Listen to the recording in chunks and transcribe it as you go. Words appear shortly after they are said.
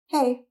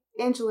Hey,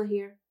 Angela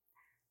here.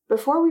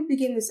 Before we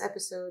begin this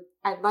episode,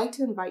 I'd like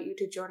to invite you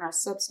to join our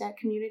Substack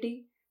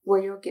community where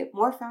you'll get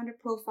more founder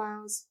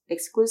profiles,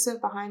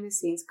 exclusive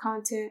behind-the-scenes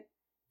content,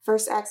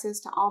 first access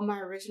to all my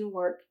original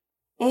work,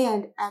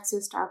 and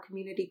access to our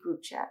community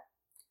group chat.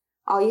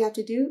 All you have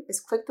to do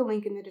is click the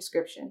link in the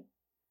description.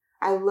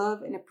 I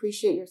love and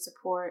appreciate your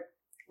support.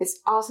 It's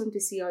awesome to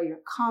see all your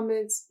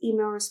comments,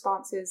 email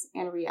responses,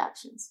 and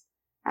reactions.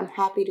 I'm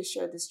happy to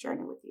share this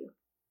journey with you.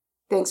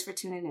 Thanks for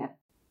tuning in.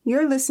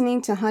 You're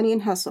listening to Honey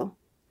and Hustle,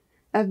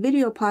 a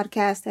video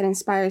podcast that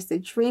inspires the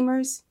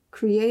dreamers,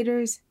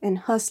 creators, and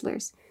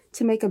hustlers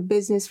to make a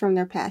business from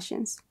their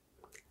passions.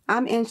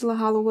 I'm Angela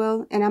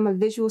Hollowell, and I'm a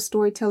visual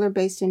storyteller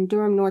based in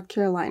Durham, North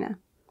Carolina.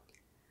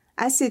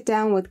 I sit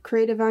down with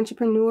creative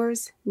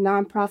entrepreneurs,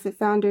 nonprofit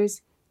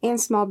founders,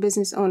 and small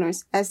business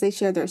owners as they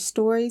share their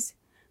stories,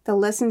 the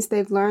lessons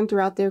they've learned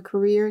throughout their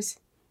careers,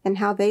 and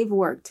how they've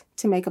worked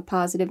to make a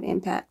positive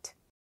impact.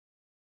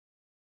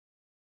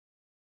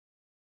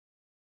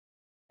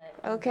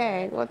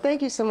 Okay, well,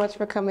 thank you so much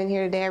for coming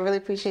here today. I really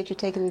appreciate you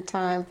taking the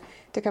time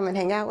to come and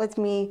hang out with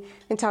me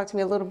and talk to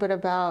me a little bit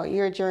about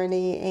your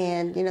journey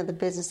and, the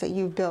business that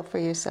you've built for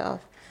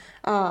yourself.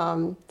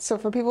 So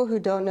for people who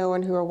don't know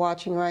and who are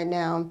watching right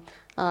now,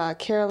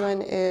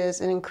 Carolyn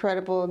is an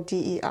incredible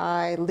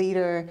DEI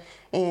leader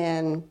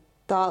and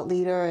thought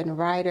leader and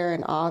writer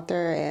and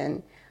author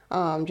and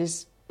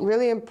just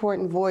really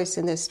important voice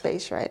in this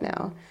space right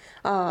now.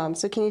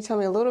 So can you tell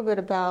me a little bit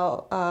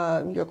about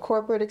your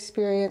corporate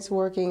experience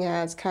working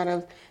as kind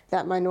of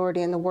that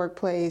minority in the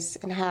workplace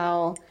and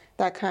how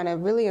that kind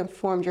of really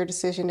informed your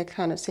decision to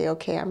kind of say,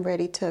 okay, I'm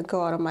ready to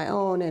go out on my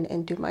own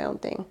and do my own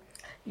thing?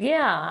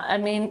 Yeah, I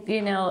mean,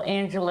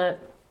 Angela,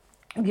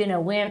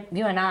 when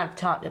you and I have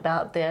talked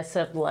about this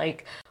of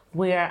like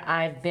where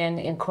I've been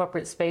in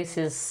corporate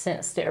spaces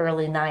since the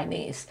early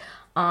 90s.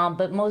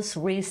 But most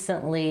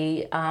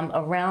recently,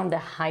 around the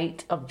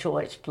height of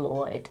George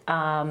Floyd,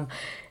 I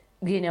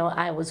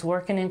was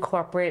working in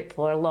corporate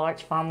for a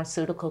large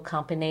pharmaceutical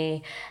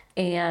company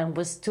and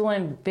was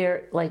doing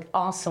very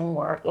awesome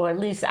work, or at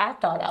least I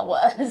thought I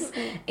was,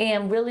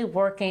 and really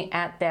working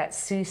at that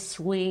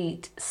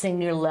C-suite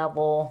senior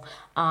level,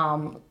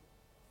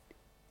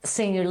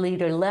 senior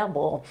leader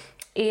level.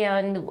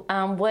 And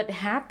what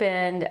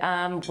happened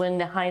when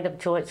the height of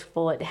George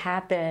Floyd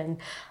happened,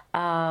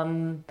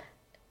 the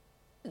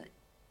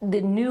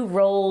new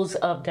roles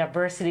of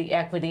diversity,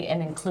 equity,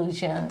 and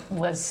inclusion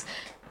was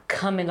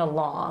coming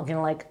along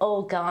and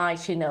oh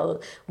gosh,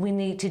 we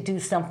need to do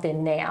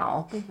something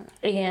now.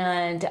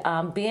 And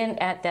being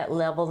at that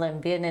level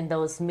and being in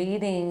those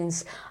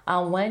meetings,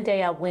 one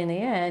day I went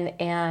in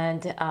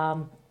and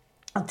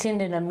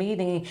attended a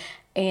meeting,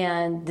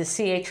 and the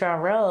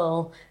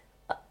CHRO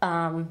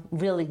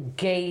really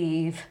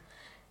gave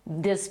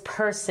this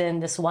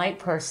white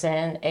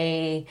person,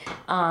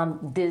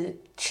 the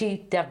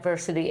Chief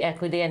Diversity,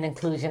 Equity, and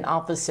Inclusion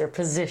Officer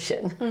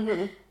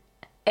position.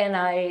 And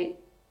I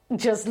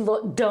just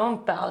looked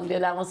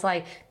dumbfounded. I was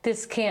like,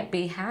 this can't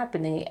be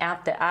happening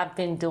after I've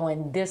been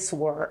doing this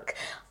work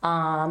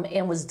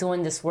and was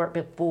doing this work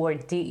before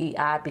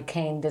DEI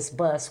became this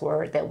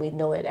buzzword that we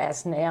know it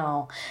as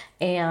now.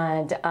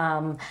 And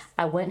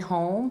I went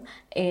home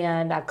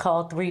and I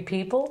called 3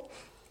 people.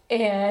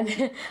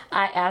 And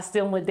I asked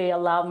them would they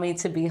allow me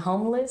to be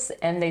homeless,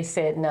 and they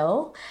said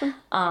no.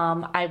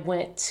 I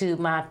went to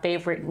my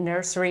favorite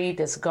nursery,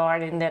 this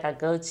garden that I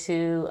go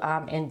to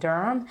in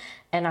Durham,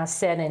 and I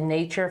sat in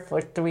nature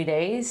for 3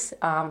 days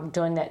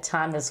during that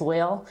time as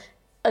well,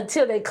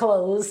 until they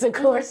closed, of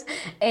course.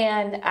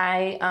 And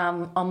I,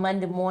 on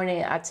Monday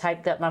morning, I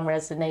typed up my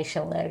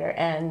resignation letter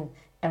and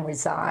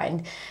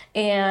resigned.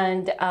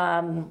 And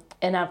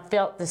I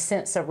felt the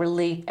sense of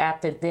relief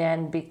after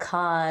then,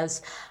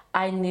 because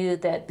I knew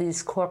that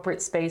these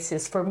corporate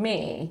spaces for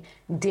me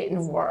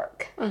didn't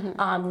work,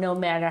 no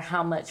matter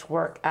how much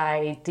work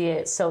I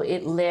did. So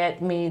it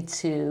led me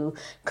to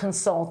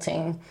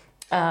consulting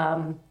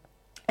and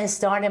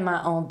starting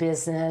my own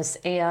business,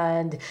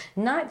 and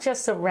not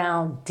just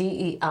around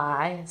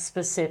DEI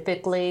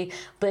specifically,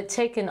 but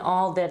taking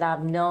all that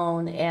I've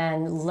known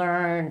and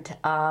learned,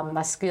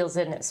 my skills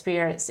and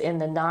experience in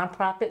the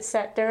nonprofit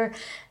sector,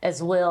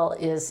 as well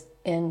as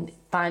in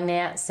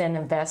finance and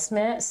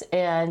investments,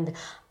 and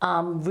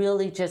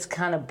really just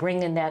kind of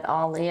bringing that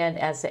all in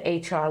as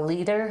an HR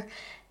leader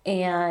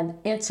and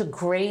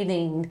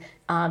integrating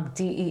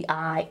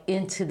DEI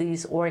into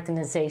these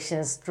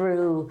organizations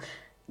through,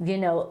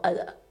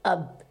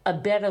 a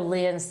better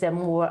lens than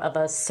more of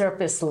a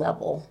surface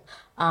level,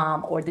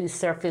 or these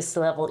surface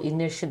level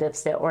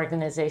initiatives that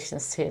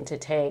organizations tend to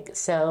take.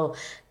 So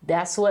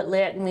that's what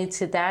led me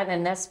to that,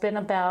 and that's been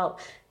about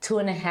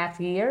 2.5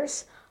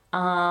 years.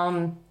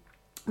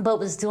 But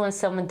was doing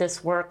some of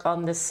this work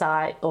on the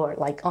side,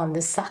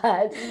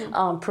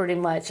 pretty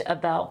much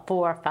about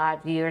 4 or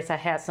 5 years. I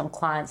had some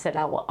clients that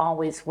I will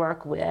always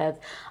work with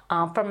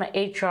from an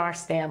HR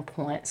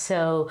standpoint.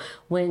 So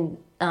when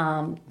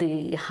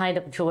the height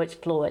of George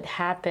Floyd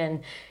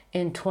happened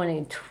in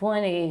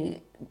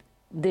 2020,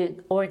 the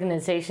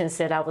organizations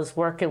that I was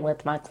working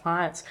with, my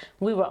clients,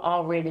 we were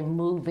already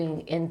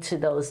moving into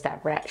those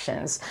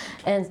directions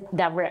and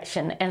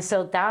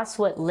so that's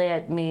what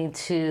led me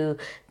to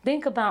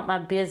think about my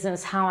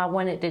business, how I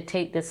wanted to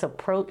take this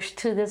approach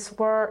to this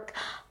work,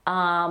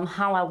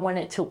 how I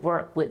wanted to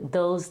work with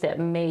those that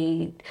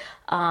made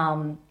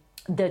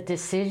the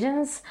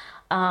decisions.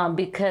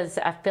 Because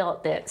I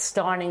felt that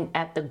starting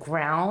at the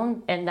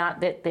ground, and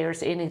not that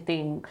there's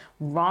anything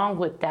wrong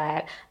with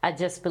that, I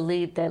just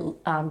believe that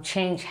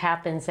change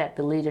happens at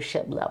the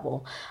leadership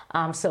level.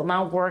 So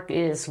my work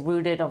is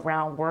rooted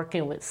around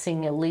working with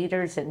senior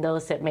leaders and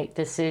those that make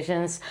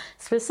decisions,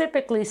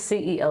 specifically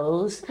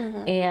CEOs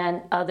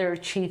and other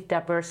chief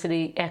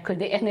diversity,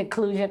 equity, and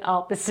inclusion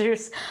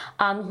officers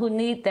who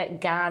need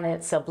that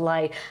guidance of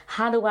like,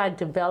 how do I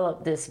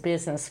develop this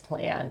business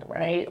plan,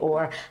 right?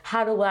 Or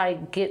how do I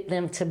get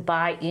them to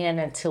buy in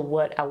into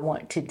what I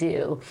want to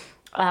do,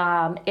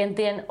 and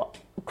then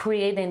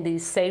creating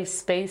these safe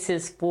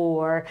spaces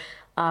for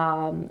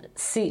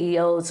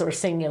CEOs or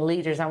senior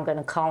leaders, I'm going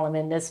to call them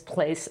in this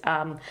place,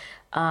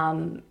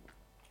 to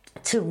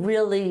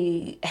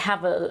really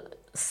have a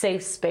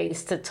safe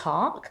space to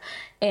talk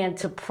and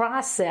to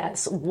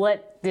process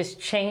what this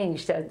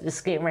change that is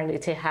getting ready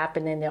to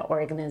happen in their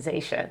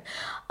organization.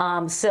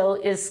 So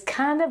it's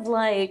kind of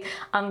like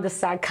I'm the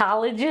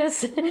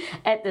psychologist.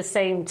 At the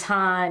same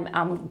time,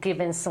 I'm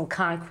giving some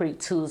concrete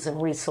tools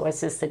and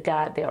resources to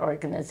guide their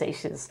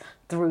organizations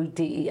through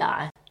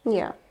DEI.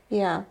 Yeah.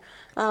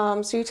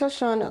 So you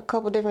touched on a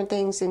couple different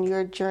things in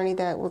your journey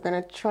that we're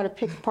going to try to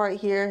pick apart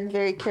here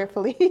very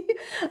carefully.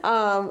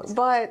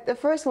 But the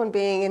first one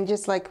being, and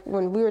just like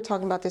when we were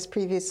talking about this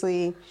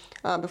previously,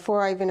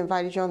 before I even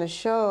invited you on the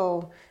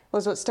show,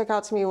 was what stuck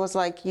out to me was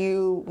like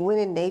you went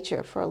in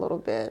nature for a little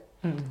bit.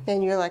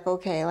 And you're like,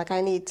 okay, like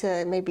I need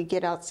to maybe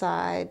get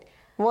outside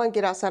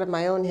of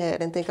my own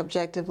head and think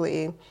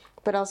objectively,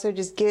 but also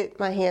just get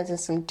my hands in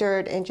some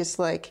dirt and just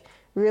like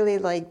really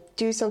like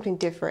do something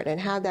different and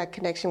have that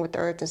connection with the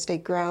earth and stay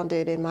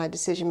grounded in my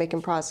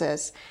decision-making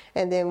process.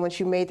 And then once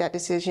you made that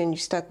decision, you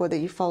stuck with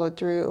it, you followed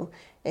through,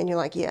 and you're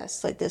like,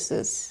 yes, like this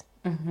is,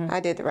 I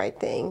did the right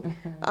thing.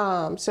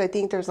 So I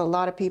think there's a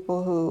lot of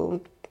people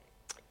who,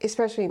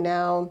 especially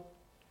now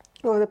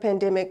over the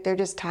pandemic, they're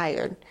just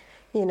tired.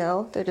 You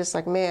know, they're just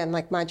like, man,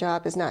 like my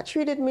job has not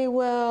treated me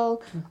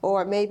well,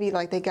 or maybe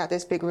like they got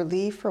this big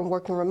relief from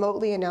working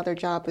remotely and now their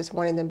job is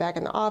wanting them back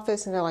in the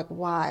office, and they're like,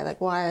 why? Like,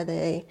 why are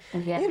they,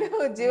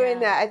 doing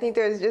that? I think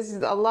there's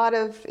just a lot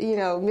of,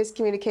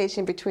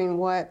 miscommunication between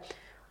what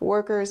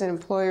workers and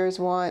employers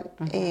want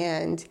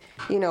and,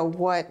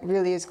 what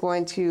really is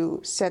going to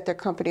set their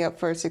company up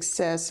for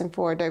success and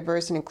for a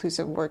diverse and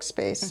inclusive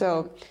workspace.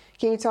 So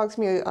can you talk to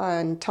me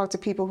and talk to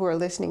people who are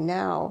listening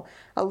now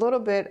a little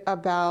bit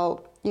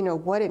about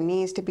what it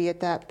means to be at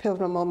that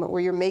pivotal moment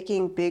where you're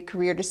making big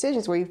career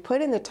decisions, where you've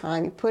put in the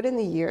time, you've put in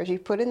the years,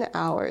 you've put in the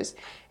hours,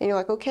 and you're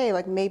like, okay,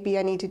 like maybe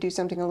I need to do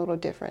something a little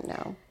different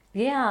now.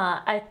 Yeah,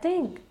 I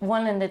think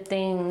one of the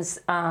things,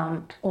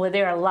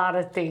 there are a lot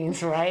of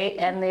things, right?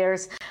 And there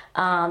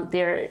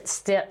are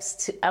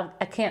steps to,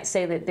 I can't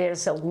say that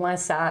there's a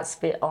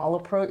one-size-fits-all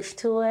approach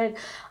to it,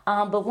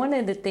 but one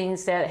of the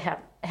things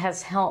that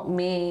has helped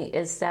me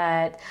is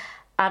that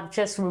I've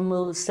just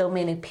removed so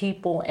many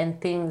people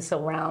and things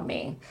around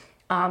me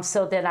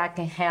so that I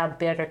can have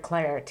better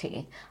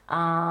clarity.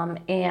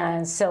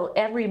 And so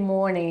every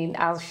morning,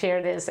 I'll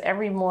share this,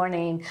 every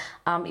morning,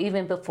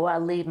 even before I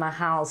leave my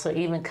house or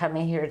even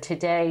coming here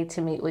today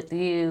to meet with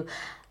you,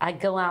 I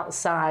go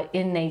outside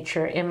in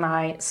nature in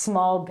my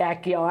small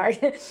backyard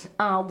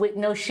with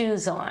no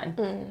shoes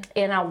on.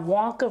 And I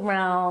walk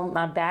around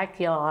my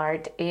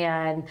backyard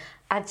and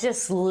I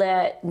just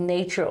let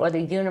nature or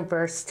the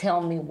universe tell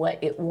me what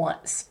it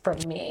wants from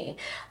me.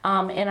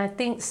 And I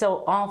think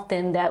so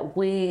often that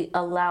we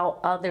allow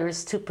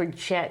others to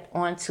project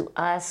onto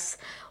us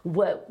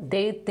what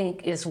they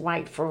think is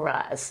right for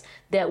us,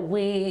 that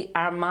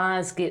our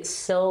minds get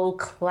so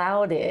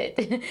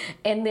clouded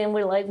and then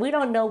we're like, we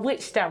don't know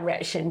which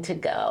direction to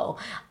go.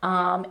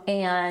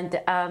 And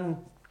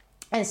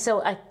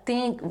so I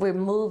think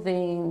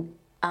removing,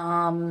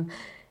 I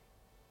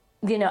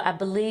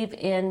believe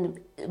in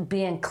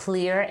being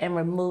clear and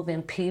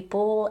removing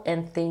people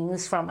and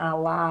things from our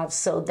lives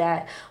so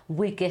that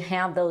we can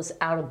have those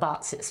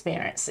out-of-box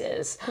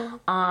experiences.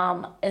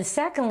 And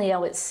secondly, I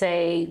would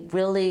say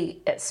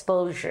really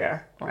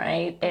exposure,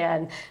 right?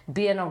 And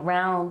being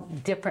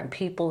around different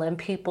people and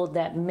people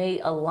that may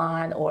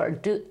align or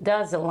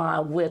does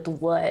align with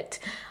what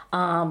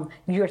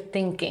you're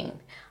thinking.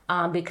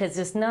 Because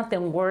there's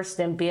nothing worse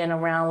than being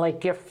around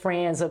like your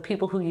friends or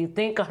people who you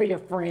think are your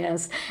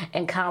friends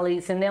and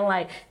colleagues, and they're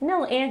like,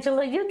 no,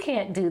 Angela, you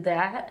can't do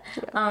that.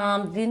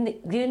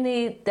 You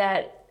need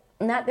that,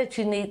 not that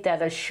you need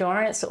that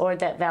assurance or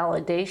that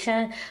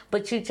validation,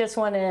 but you just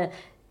want to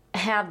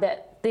have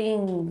that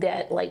thing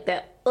that like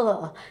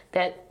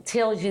that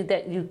tells you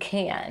that you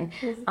can.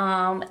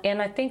 And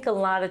I think a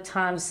lot of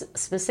times,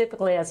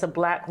 specifically as a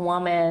Black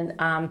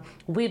woman,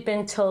 we've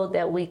been told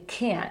that we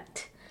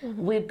can't.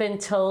 We've been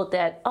told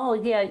that, oh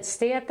yeah,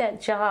 stay at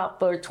that job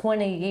for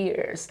 20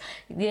 years.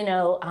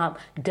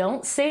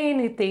 Don't say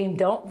anything,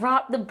 don't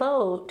rock the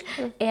boat.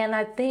 And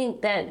I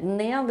think that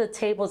now the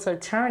tables are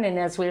turning,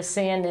 as we're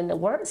seeing in the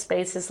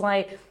workspace. It's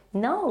like,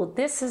 no,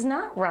 this is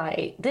not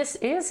right. This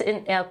is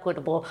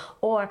inequitable.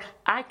 Or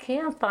I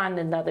can find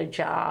another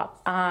job.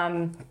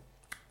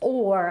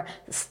 Or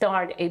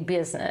start a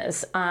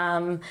business.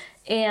 So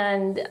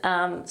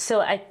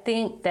I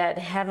think that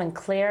having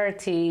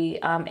clarity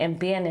and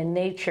being in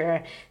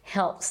nature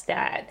helps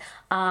that.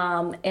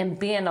 And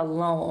being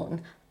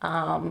alone.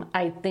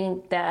 I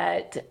think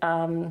that,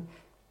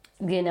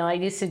 I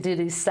used to do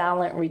these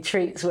silent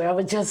retreats where I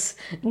would just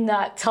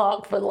not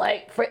talk for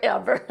like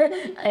forever.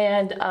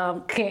 And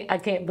I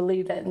can't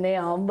believe that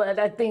now. But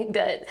I think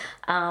that,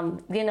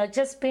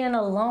 just being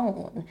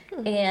alone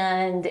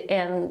and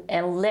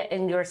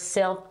letting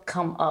yourself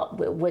come up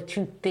with what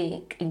you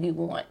think you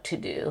want to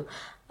do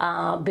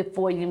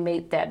before you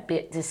make that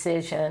big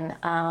decision.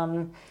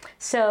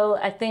 So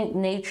I think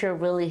nature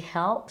really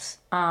helps.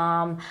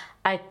 I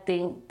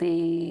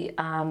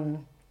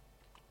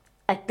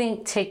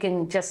think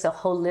taking just a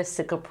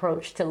holistic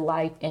approach to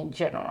life in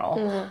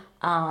general,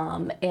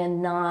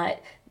 and not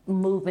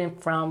moving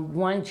from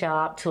one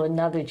job to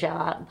another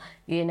job,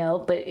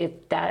 but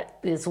if that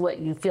is what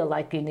you feel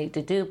like you need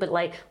to do, but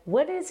like,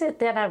 what is it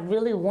that I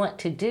really want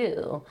to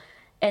do?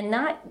 And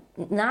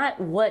not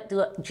what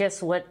do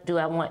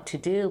I want to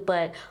do,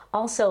 but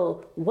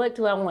also what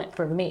do I want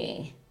for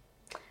me?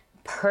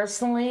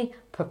 Personally,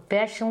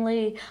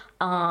 professionally,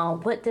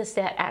 what does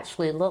that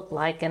actually look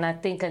like? And I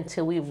think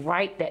until we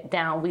write that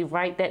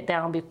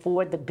down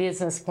before the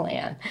business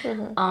plan,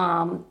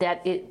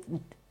 that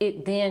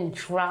it then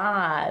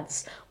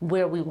drives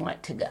where we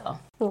want to go.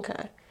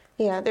 Okay.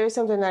 Yeah, there's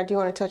something I do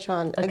want to touch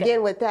on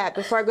again with that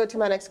before I go to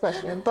my next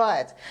question.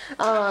 But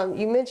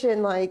you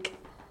mentioned like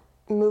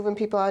moving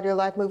people out of your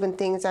life, moving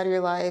things out of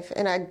your life,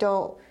 and I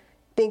don't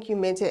think you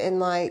meant it in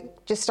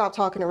like just stop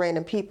talking to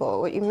random people.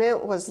 What you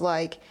meant was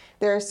like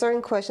there are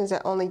certain questions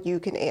that only you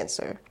can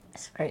answer.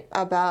 That's right.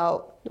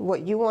 About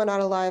what you want out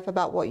of life,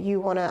 about what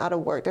you want out of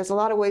work. There's a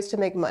lot of ways to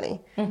make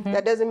money.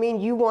 That doesn't mean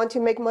you want to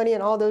make money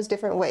in all those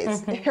different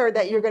ways, or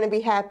that you're going to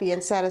be happy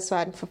and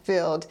satisfied and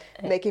fulfilled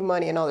making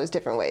money in all those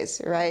different ways,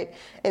 right?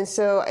 And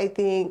so I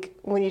think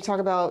when you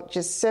talk about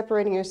just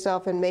separating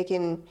yourself and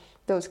making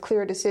those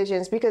clear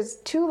decisions, because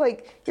too,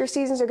 like your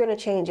seasons are going to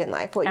change in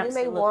life. What you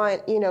may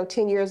want,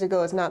 10 years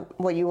ago is not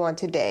what you want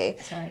today.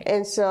 Right.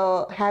 And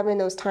so having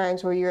those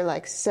times where you're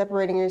like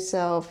separating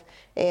yourself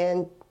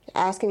and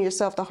asking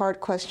yourself the hard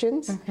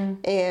questions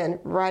and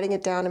writing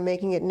it down and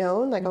making it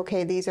known, like,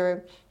 okay, these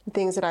are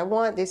things that I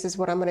want. This is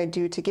what I'm going to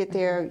do to get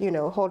there,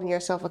 holding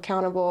yourself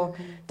accountable.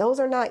 Those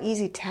are not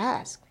easy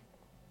tasks,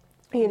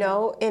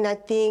 and I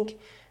think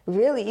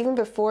really, even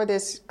before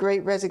this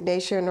great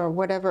resignation or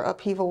whatever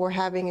upheaval we're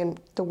having in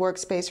the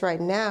workspace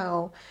right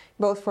now,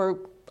 both for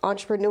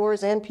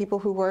entrepreneurs and people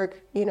who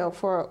work,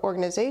 for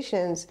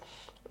organizations,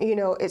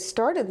 it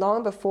started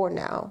long before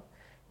now.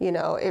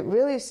 It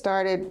really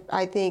started,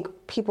 I think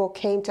people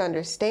came to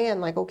understand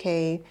like,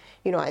 okay,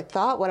 I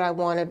thought what I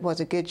wanted was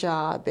a good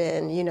job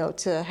and,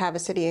 to have a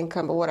steady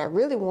income, but what I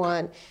really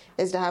want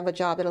is to have a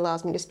job that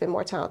allows me to spend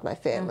more time with my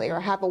family or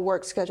have a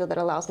work schedule that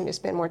allows me to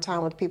spend more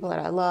time with people that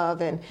I love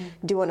and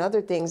doing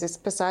other things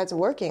besides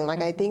working.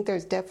 Like, I think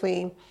there's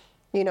definitely,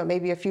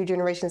 maybe a few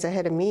generations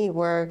ahead of me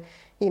where,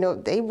 they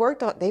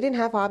didn't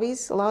have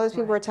hobbies. A lot of those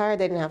people retired,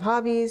 they didn't have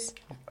hobbies.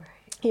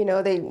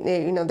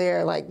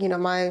 They're like,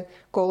 my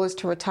goal is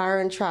to retire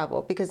and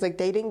travel because like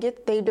they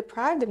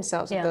deprived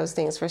themselves of those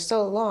things for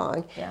so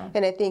long. Yeah.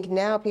 And I think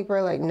now people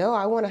are like, no,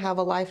 I want to have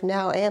a life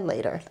now and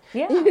later.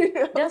 Yeah,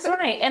 that's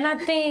right. And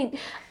I think,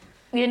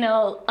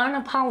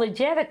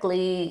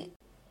 unapologetically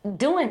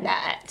doing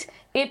that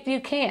if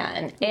you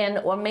can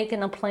or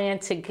making a plan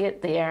to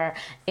get there.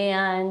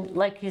 And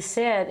like you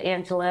said,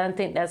 Angela, I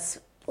think that's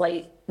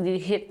like you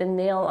hit the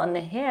nail on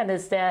the head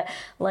is that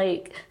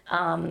like,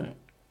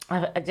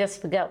 I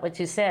just forgot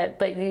what you said,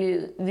 but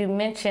you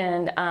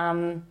mentioned,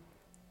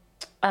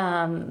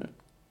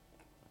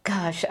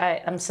 gosh,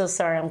 I'm so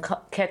sorry, I'm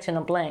catching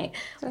a blank.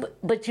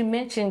 But you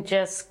mentioned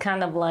just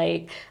kind of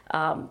like,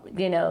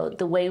 the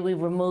way we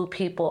remove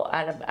people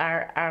out of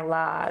our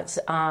lives.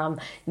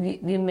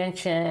 You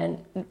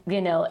mentioned,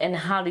 and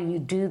how do you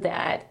do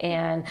that?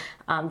 And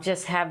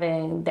just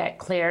having that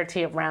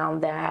clarity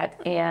around that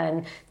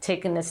and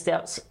taking the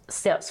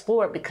steps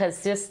forward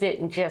because this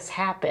didn't just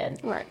happen.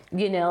 Right.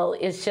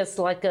 It's just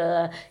like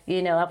I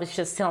was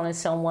just telling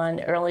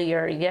someone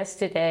earlier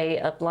yesterday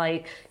of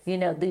like,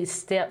 these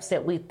steps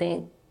that we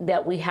think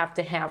that we have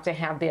to have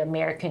the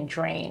American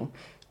dream.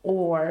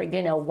 or,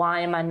 why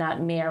am I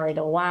not married,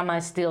 or why am I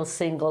still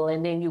single?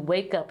 And then you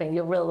wake up and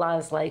you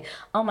realize like,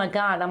 oh my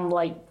God, I'm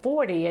like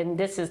 40 and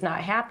this is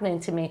not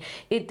happening to me.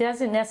 It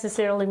doesn't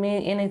necessarily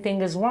mean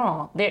anything is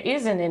wrong. There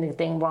isn't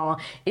anything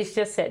wrong. It's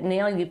just that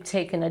now you've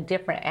taken a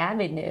different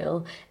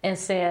avenue and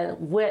said,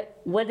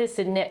 what is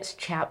the next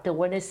chapter?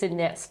 What is the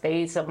next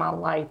phase of my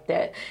life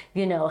that,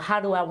 how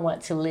do I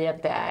want to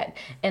live that?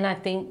 And I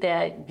think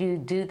that you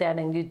do that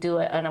and you do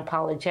it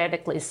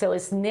unapologetically. So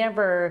it's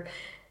never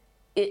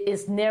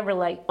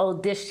like, oh,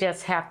 this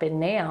just happened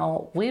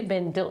now. We've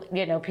been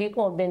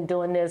people have been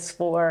doing this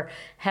for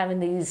having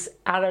these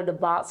out of the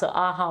box or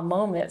aha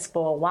moments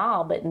for a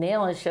while, but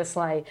now it's just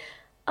like,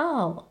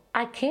 oh,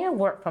 I can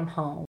work from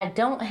home. I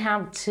don't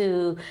have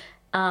to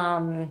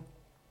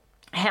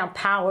have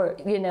power,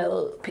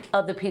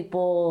 other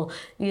people,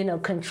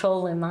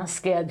 controlling my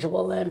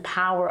schedule and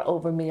power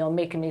over me, or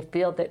making me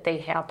feel that they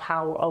have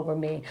power over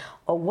me,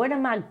 or what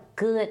am I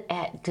good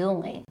at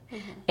doing?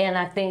 Mm-hmm. And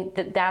I think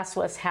that that's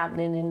what's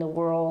happening in the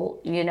world,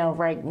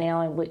 right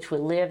now in which we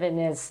live in,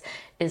 is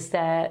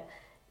that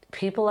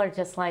people are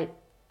just like,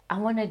 I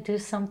want to do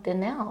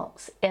something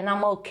else. And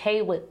I'm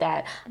okay with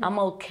that. Mm-hmm. I'm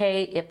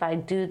okay if I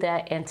do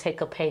that and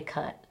take a pay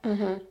cut.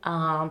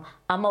 Mm-hmm.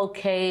 I'm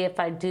okay if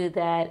I do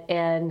that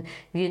and,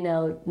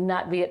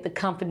 not be at the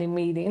company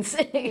meetings,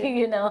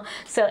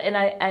 So,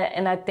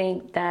 and I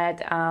think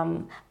that,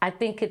 I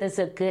think it is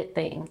a good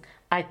thing.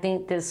 I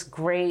think this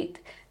great,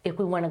 if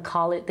we want to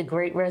call it the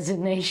Great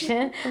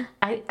Resignation,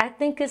 I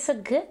think it's a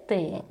good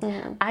thing.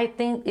 Mm-hmm. I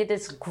think it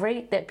is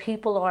great that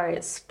people are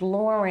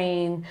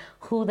exploring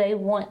who they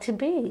want to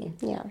be.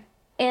 Yeah.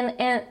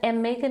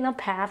 And making a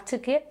path to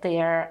get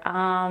there.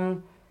 I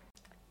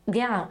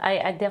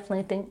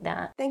definitely think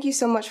that. Thank you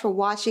so much for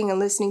watching and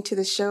listening to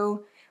the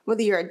show.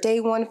 Whether you're a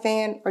Day One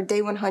fan or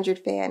Day 100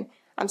 fan,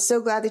 I'm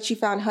so glad that you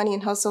found Honey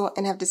and Hustle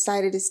and have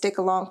decided to stick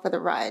along for the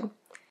ride.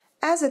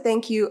 As a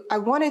thank you, I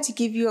wanted to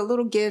give you a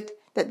little gift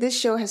that this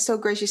show has so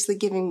graciously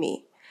given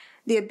me: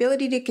 the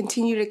ability to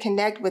continue to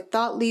connect with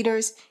thought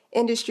leaders,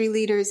 industry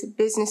leaders,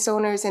 business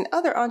owners, and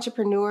other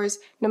entrepreneurs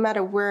no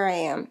matter where I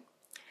am.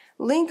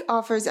 Link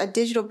offers a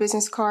digital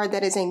business card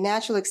that is a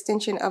natural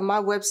extension of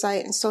my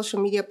website and social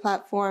media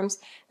platforms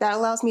that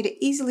allows me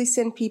to easily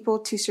send people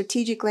to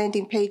strategic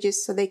landing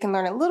pages so they can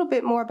learn a little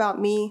bit more about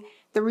me,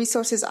 the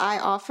resources I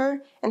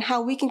offer, and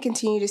how we can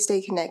continue to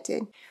stay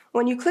connected.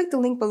 When you click the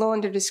link below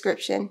in the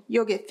description,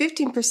 you'll get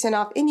 15%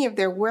 off any of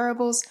their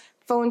wearables,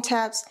 phone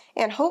taps,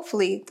 and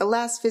hopefully the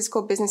last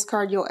physical business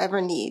card you'll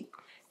ever need.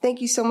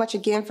 Thank you so much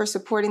again for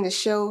supporting the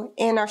show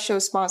and our show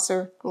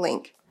sponsor,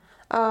 Link.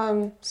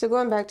 So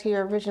going back to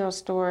your original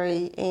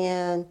story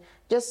and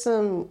just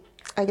some,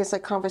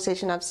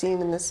 conversation I've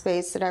seen in the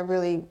space that I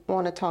really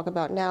want to talk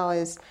about now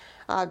is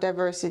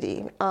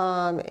diversity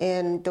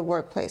in the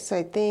workplace. So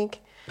I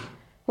think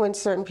when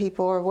certain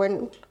people, or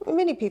when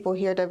many people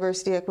hear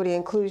diversity, equity,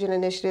 inclusion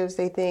initiatives,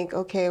 they think,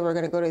 okay, we're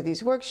going to go to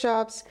these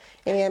workshops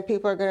and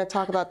people are going to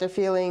talk about their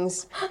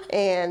feelings,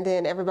 and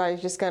then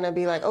everybody's just going to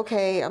be like,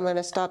 okay, I'm going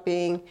to stop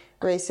being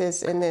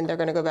racist, and then they're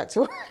going to go back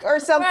to work or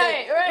something.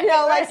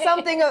 Right.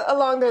 Something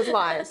along those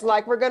lines.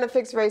 Like, we're going to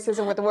fix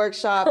racism with the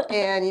workshop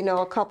and,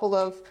 a couple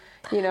of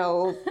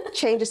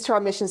changes to our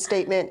mission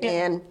statement,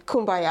 and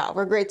kumbaya,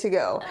 we're great to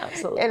go.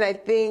 Absolutely. And I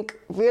think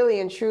really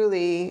and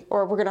truly,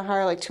 or we're going to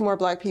hire like 2 more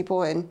Black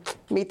people and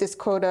meet this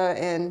quota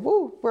and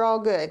woo, we're all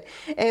good.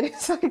 And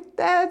it's like,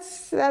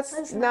 that's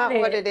not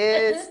what it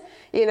is.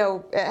 It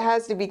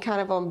has to be kind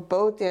of on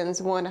both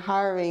ends. One,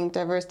 hiring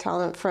diverse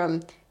talent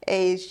from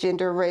age,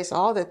 gender, race,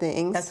 all the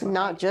things, that's right.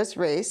 Not just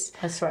race.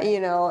 That's right.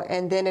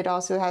 And then it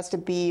also has to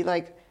be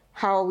like,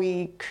 how are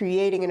we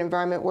creating an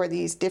environment where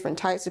these different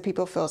types of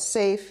people feel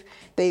safe?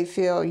 They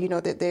feel,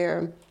 that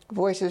their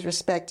voice is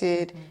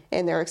respected, mm-hmm.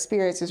 and their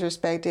experience is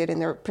respected,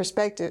 and their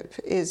perspective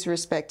is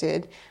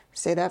respected.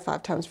 Say that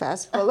 5 times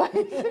fast, but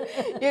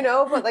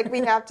but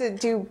we have to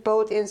do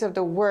both ends of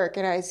the work.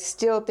 And I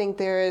still think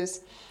there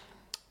is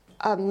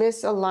a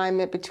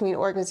misalignment between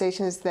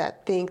organizations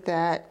that think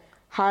that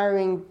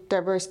hiring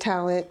diverse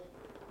talent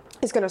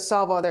is going to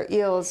solve all their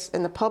ills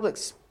in the public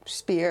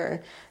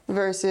sphere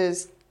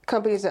versus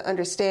companies that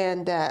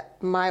understand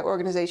that my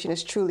organization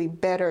is truly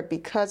better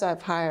because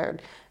I've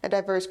hired a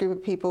diverse group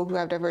of people who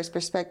have diverse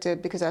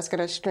perspective, because that's going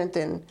to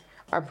strengthen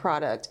our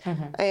product,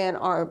 mm-hmm. and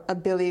our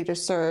ability to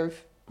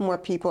serve more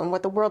people and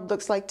what the world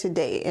looks like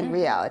today in mm-hmm.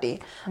 reality.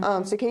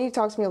 Mm-hmm. So can you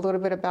talk to me a little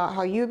bit about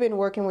how you've been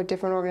working with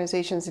different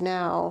organizations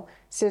now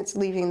since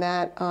leaving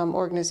that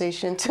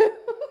organization to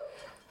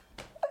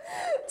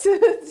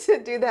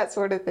do that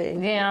sort of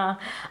thing? Yeah.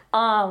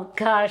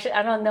 Gosh,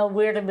 I don't know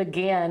where to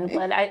begin,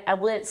 but I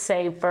would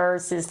say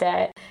first is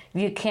that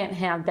you can't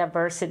have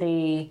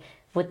diversity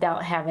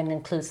without having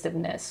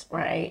inclusiveness,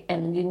 right?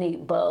 And you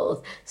need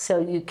both.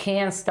 So you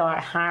can start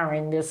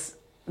hiring this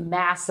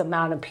mass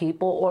amount of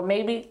people, or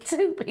maybe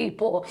 2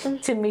 people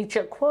to meet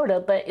your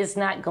quota, but it's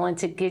not going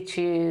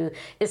to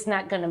it's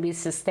not going to be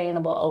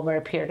sustainable over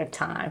a period of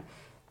time.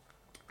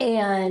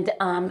 And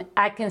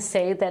I can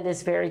say that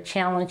it's very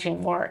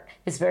challenging work.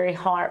 It's very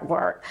hard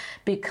work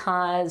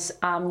because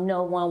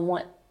no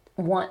one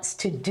wants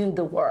to do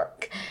the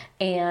work.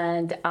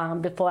 And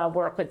before I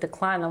work with the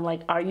client, I'm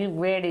like, are you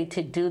ready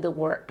to do the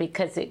work?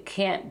 Because it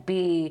can't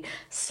be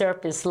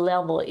surface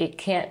level. It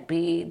can't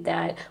be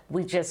that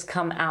we just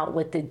come out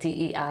with the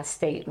DEI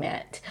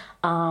statement.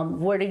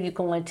 What are you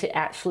going to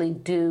actually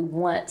do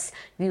once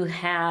you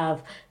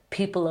have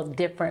people of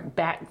different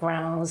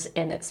backgrounds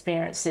and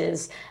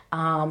experiences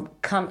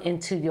come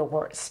into your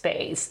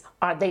workspace?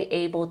 Are they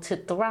able to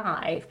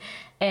thrive?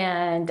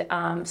 And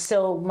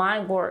so my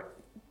work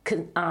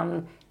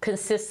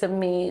consists of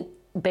me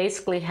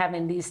basically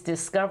having these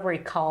discovery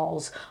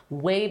calls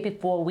way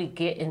before we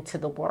get into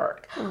the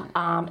work.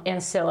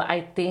 And so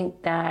I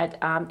think that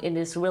it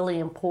is really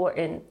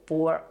important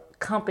for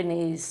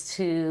companies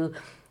to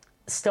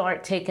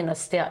start taking a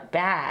step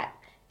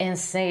back and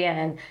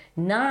saying,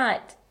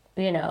 not,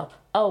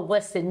 oh,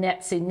 what's the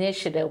next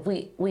initiative?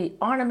 We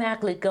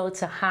automatically go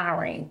to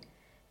hiring.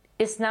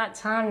 It's not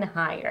time to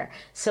hire.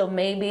 So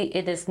maybe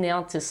it is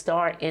now to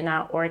start in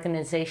our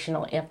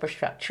organizational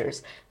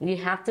infrastructures. You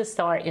have to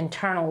start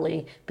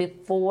internally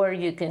before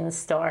you can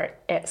start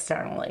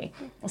externally.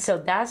 So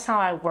that's how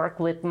I work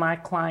with my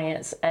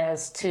clients,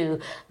 as to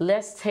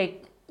let's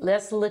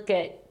look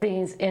at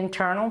things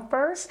internal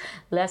first.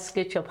 Let's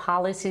get your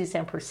policies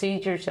and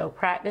procedures, your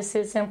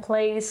practices in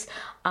place.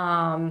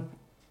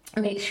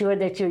 Make sure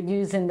that you're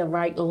using the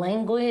right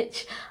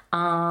language.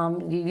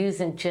 You're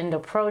using gender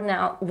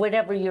pronoun,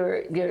 whatever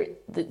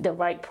the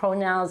right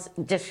pronouns.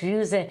 Just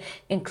using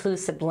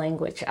inclusive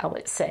language, I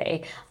would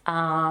say.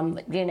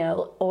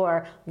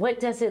 Or what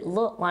does it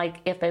look like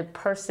if a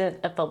person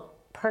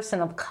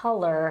of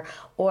color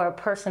or a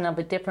person of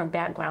a different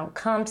background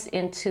comes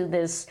into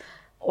this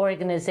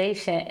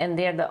organization and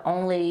they're the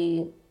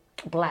only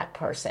Black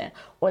person,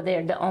 or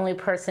they're the only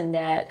person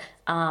that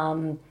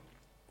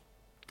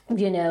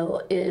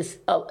is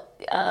of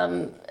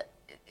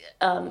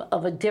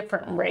a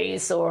different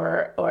race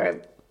or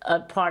a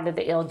part of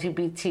the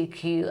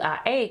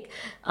LGBTQIA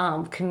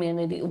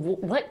community.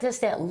 What does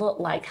that look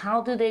like? How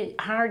are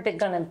they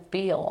going to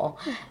feel?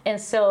 And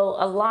so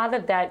a lot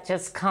of that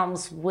just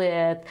comes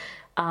with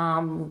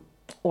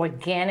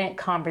organic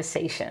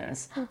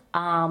conversations.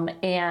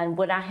 And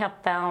what I have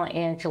found,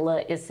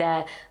 Angela, is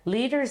that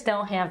leaders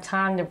don't have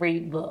time to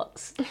read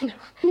books.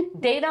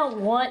 They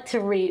don't want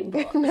to read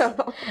books.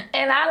 No.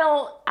 And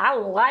I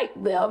like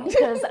them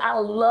because I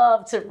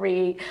love to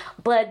read,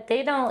 but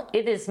they don't.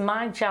 It is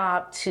my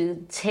job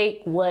to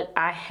take what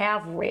I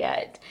have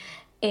read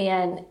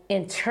and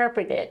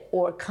interpret it,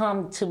 or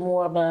come to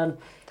more of a,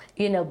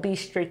 be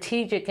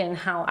strategic in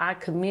how I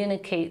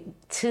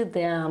communicate to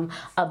them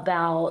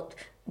about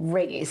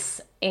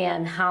race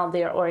and how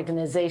their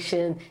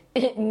organization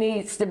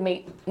needs to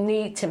make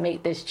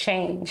this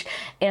change.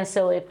 And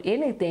so if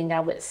anything, I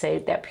would say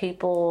that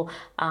people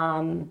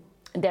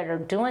that are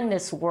doing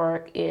this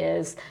work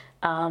is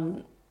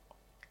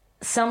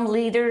some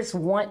leaders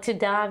want to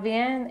dive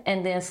in,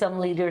 and then some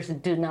leaders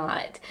do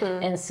not.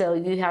 And so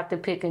you have to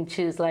pick and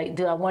choose, like,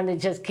 do I want to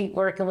just keep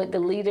working with the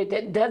leader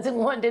that doesn't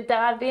want to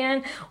dive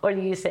in? Or do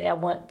you say, I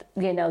want,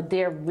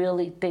 they're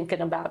really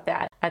thinking about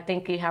that. I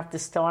think you have to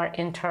start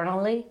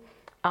internally.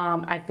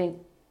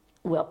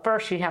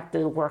 First you have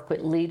to work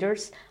with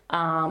leaders.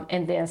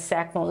 And then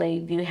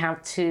secondly, you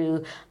have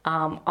to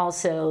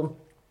also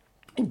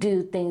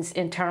do things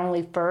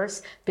internally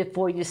first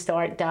before you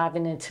start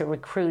diving into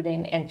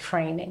recruiting and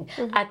training.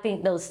 I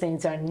think those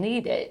things are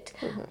needed,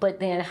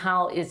 but then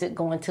how is it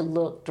going to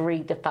look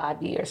 3 to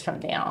 5 years from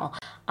now?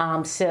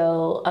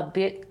 So a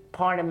big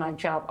part of my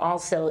job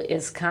also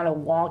is kind of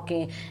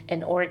walking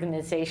an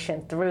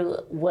organization through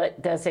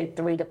what does a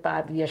 3 to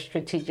 5 year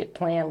strategic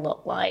plan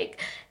look like,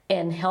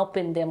 and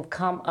helping them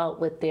come up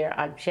with their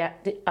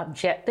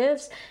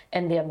objectives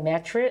and their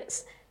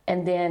metrics,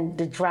 and then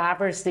the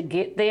drivers to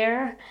get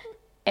there,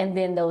 and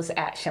then those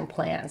action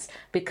plans.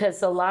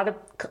 Because a lot of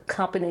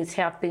companies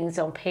have things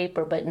on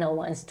paper, but no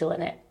one's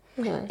doing it.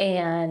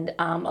 And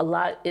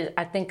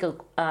I think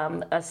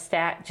a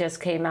stat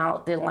just came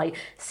out that like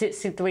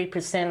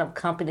 63% of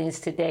companies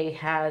today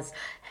have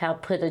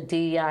put a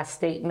DEI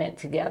statement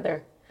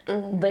together.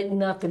 But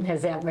nothing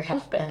has ever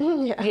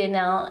happened,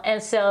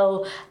 And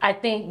so I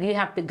think you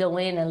have to go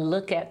in and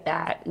look at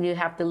that. You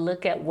have to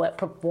look at what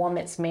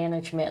performance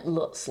management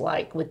looks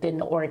like within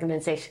the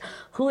organization.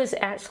 Who is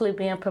actually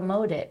being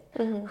promoted?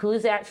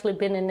 Who's actually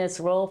been in this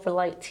role for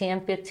like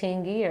 10,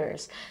 15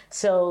 years?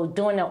 So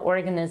doing an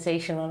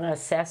organizational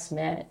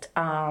assessment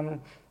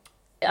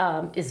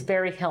is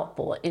very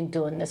helpful in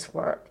doing this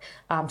work,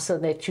 so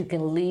that you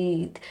can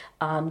lead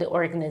the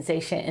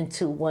organization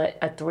into what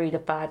a 3 to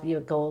 5 year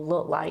goal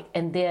look like.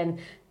 And then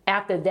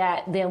after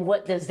that, then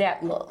what does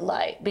that look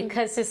like?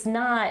 Because it's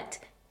not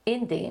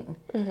ending,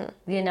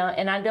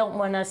 and I don't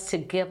want us to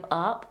give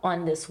up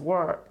on this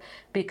work,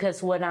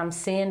 because what I'm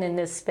seeing in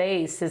this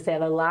space is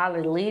that a lot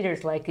of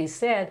leaders, like you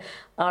said,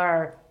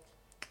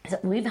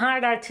 we've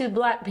hired our 2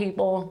 Black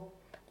people,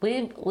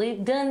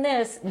 we've done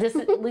this.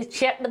 We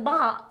checked the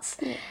box.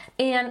 Yeah.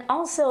 And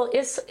also,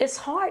 it's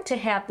hard to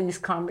have these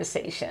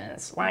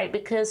conversations, right?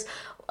 Because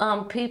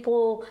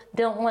people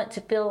don't want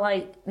to feel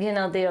like,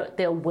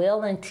 they're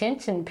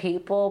well-intentioned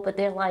people, but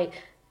they're like,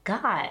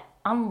 God,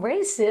 I'm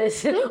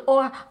racist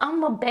or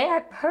I'm a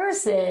bad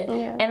person.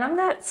 Yeah. And I'm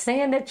not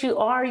saying that you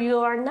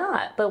are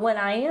not. But when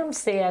I am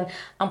saying,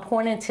 I'm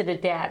pointing to the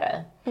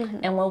data. Mm-hmm.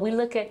 And when we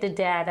look at the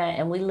data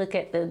and we look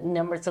at the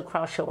numbers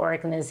across your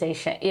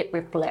organization, it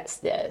reflects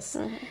this.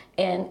 Mm-hmm.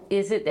 And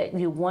is it that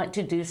you want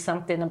to do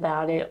something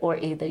about it, or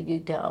either you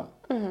don't?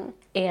 Mm-hmm.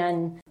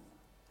 And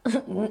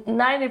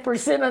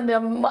 90% of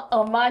them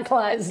of my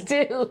clients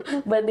do,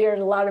 but there are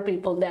a lot of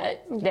people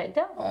that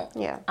don't.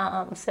 Yeah.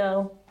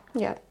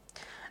 Yeah.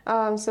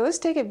 So let's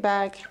take it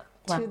back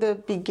to the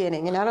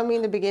beginning. And I don't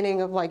mean the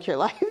beginning of like your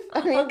life.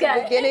 I mean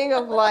the beginning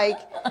of like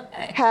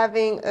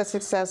having a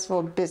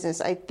successful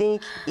business. I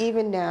think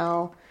even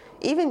now,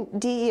 even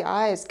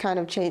DEI is kind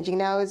of changing.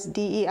 Now it's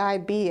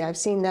DEIB. I've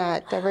seen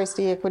that,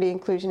 diversity, equity,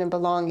 inclusion, and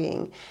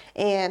belonging.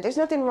 And there's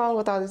nothing wrong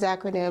with all these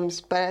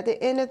acronyms, but at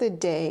the end of the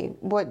day,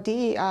 what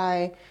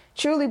DEI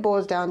truly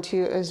boils down to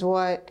is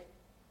what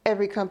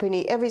every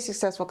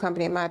successful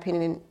company, in my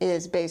opinion,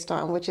 is based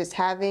on, which is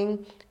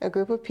having a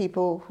group of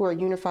people who are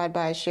unified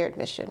by a shared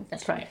mission.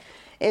 That's right.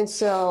 And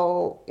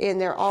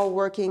they're all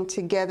working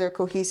together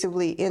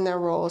cohesively in their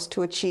roles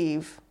to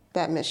achieve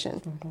that mission.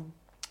 Mm-hmm.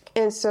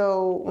 And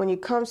so when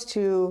it comes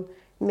to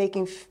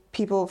making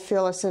people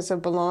feel a sense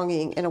of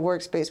belonging in a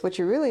workspace, what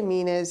you really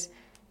mean is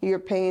you're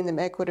paying them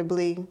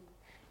equitably,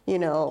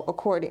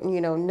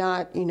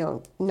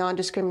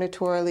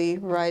 non-discriminatorily,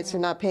 right? So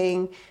not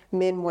paying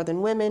men more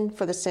than women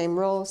for the same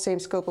role, same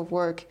scope of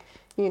work,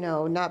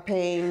 not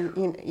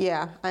paying,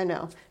 I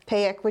know.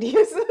 Pay equity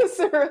is a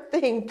sort of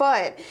thing,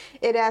 but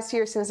it adds to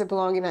your sense of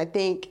belonging. I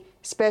think,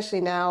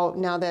 especially now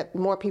that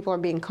more people are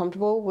being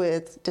comfortable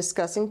with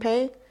discussing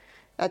pay,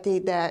 I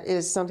think that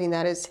is something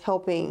that is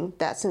helping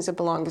that sense of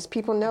belonging, because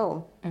people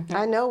know, mm-hmm.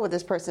 I know what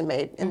this person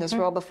made in this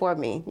mm-hmm. role before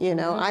me,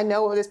 mm-hmm. I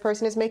know what this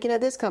person is making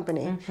at this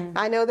company. Mm-hmm.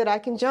 I know that I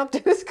can jump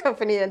to this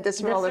company at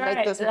this role and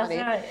make this money,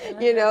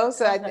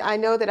 so I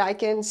know that I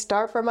can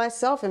start for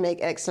myself and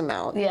make X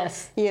amount.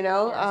 Yes.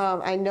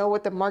 I know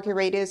what the market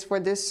rate is for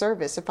this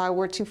service if I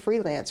were to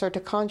freelance or to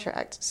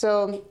contract.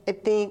 So I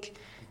think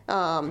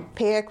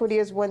pay equity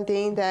is one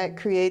thing that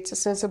creates a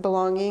sense of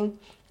belonging.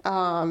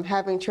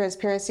 Having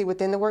transparency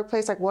within the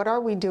workplace, like what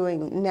are we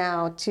doing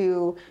now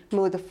to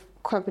move the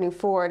company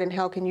forward, and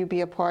how can you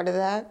be a part of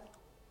that?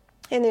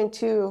 And then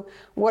two,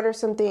 what are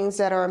some things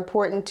that are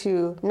important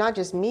to not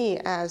just me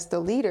as the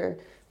leader,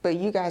 but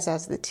you guys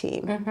as the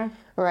team, mm-hmm.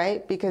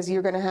 right? Because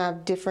you're going to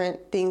have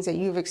different things that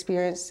you've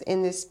experienced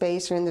in this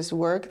space or in this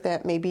work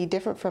that may be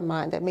different from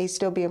mine, that may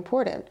still be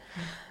important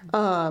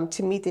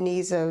to meet the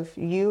needs of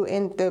you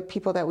and the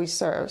people that we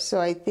serve.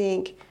 So I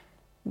think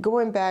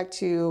going back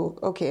to,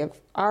 if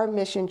our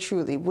mission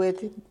truly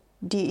with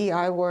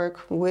DEI work,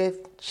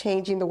 with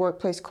changing the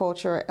workplace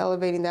culture,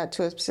 elevating that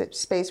to a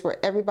space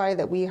where everybody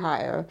that we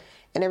hire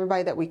and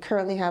everybody that we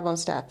currently have on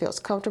staff feels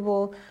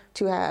comfortable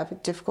to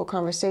have difficult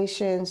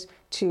conversations,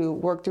 to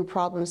work through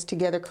problems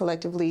together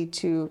collectively,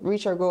 to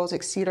reach our goals,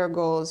 exceed our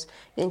goals,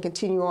 and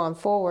continue on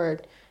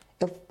forward.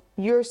 If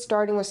you're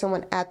starting with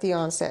someone at the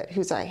onset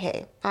who's like,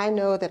 hey, I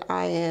know that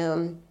I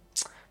am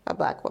a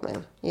Black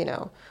woman,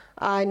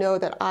 I know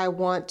that I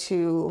want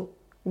to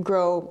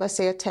grow, let's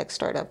say, a tech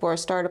startup or a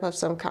startup of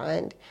some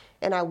kind,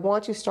 and I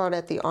want to start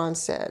at the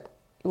onset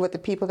with the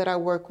people that I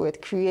work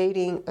with,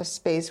 creating a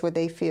space where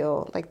they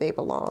feel like they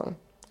belong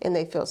and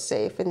they feel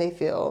safe and they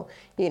feel,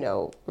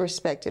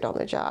 respected on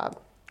the job.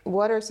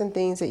 What are some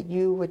things that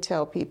you would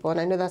tell people? And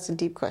I know that's a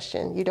deep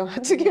question. You don't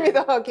have to give me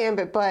the whole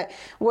gambit, but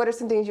what are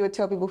some things you would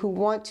tell people who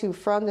want to,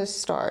 from the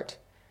start,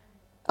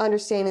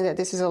 understanding that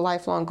this is a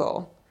lifelong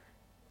goal?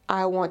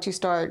 I want to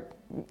start,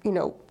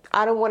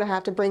 I don't want to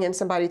have to bring in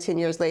somebody 10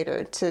 years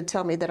later to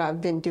tell me that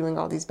I've been doing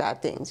all these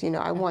bad things.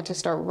 I want to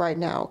start right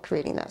now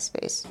creating that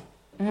space.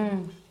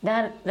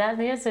 That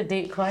is a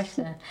deep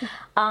question.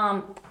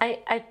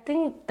 I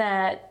think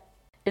that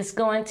it's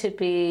going to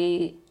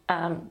be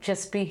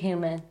just be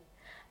human.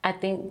 I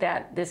think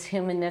that this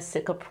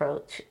humanistic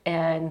approach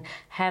and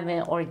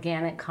having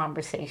organic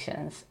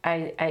conversations,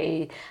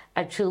 I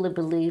truly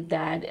believe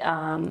that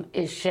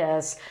it's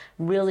just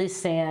really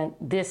saying,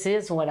 this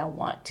is what I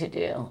want to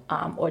do,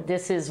 or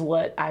this is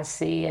what I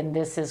see, and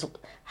this is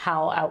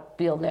how I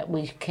feel that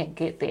we can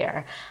get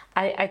there.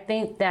 I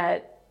think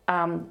that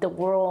the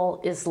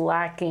world is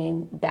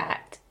lacking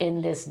that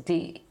in this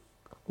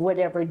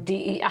whatever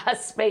DEI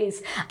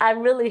space. I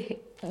really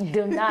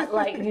do not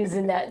like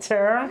using that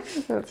term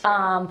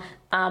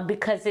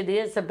because it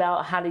is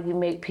about how do you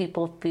make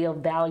people feel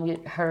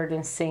valued, heard,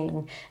 and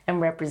seen,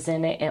 and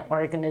represented in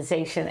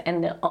organization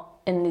and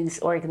in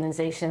these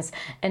organizations.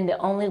 And the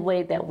only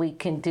way that we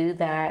can do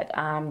that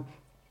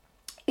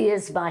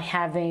is by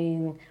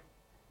having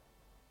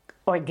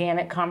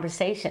organic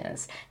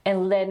conversations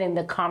and letting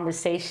the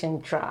conversation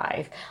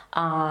drive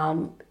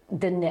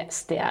the next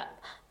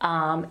step.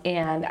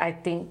 And I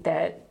think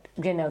that,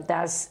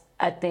 that's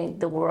I think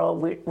the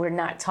world, we're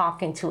not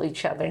talking to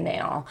each other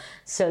now.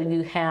 So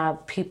you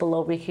have people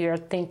over here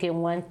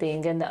thinking one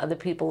thing and the other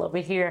people over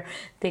here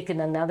thinking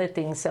another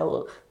thing.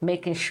 So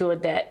making sure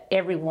that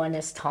everyone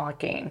is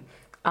talking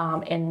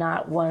and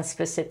not one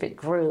specific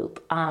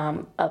group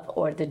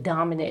or the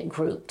dominant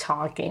group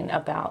talking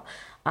about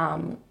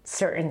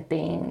certain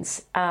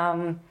things.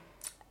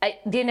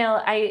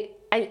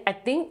 I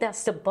think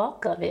that's the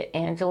bulk of it,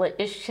 Angela.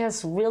 It's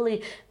just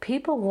really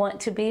people want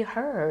to be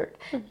heard.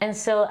 And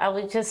so I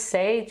would just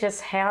say,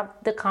 just have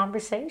the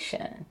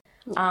conversation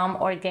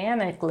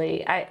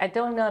organically. I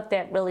don't know if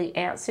that really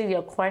answered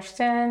your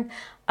question,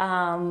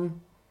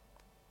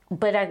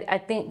 but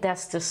I think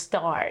that's the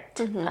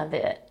start of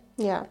it.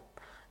 Yeah.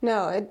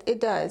 No,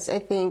 it does. I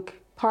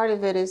think part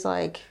of it is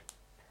like,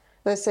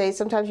 let's say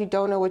sometimes you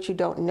don't know what you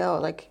don't know.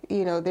 Like,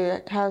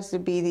 there has to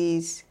be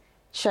these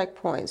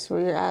checkpoints where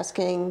you're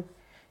asking,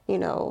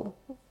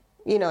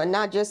 and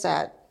not just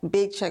at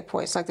big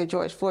checkpoints like the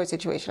George Floyd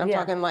situation. I'm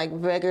talking like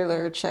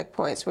regular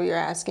checkpoints where you're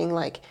asking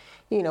like,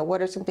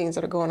 what are some things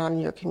that are going on in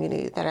your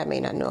community that I may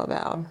not know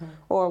about?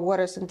 Or what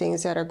are some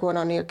things that are going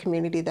on in your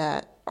community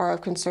that are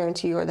of concern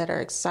to you or that are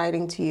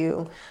exciting to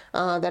you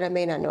that I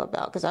may not know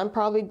about? Because I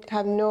probably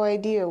have no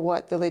idea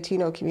what the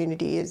Latino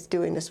community is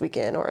doing this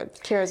weekend or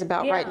cares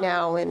about right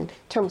now in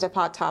terms of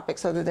hot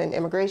topics other than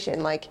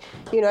immigration. Like,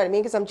 you know what I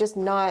mean? Because I'm just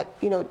not,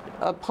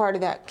 a part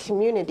of that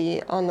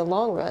community on the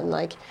long run.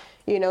 Like,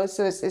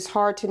 so it's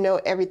hard to know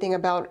everything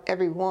about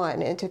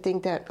everyone and to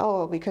think that,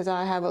 because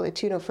I have a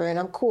Latino friend,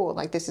 I'm cool.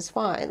 Like, this is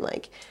fine.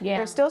 Like,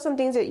 there's still some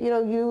things that,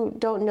 you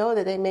don't know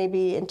that they may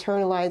be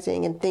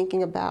internalizing and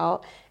thinking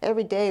about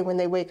every day when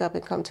they wake up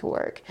and come to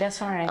work.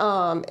 That's right.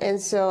 And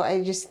so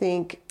I just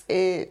think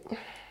I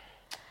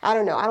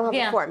don't know. I don't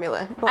have a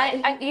formula. But.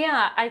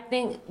 I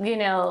think,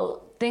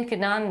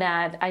 thinking on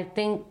that, I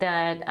think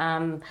that,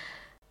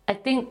 I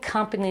think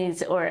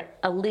companies or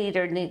a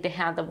leader need to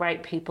have the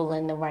right people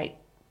in the right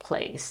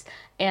place.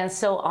 And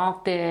so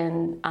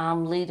often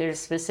leaders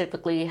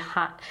specifically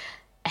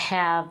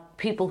have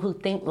people who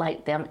think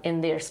like them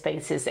in their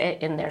spaces,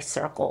 in their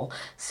circle.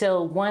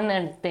 So one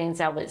of the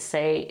things I would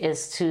say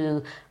is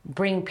to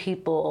bring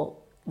people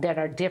that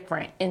are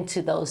different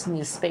into those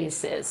new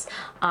spaces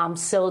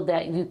so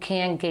that you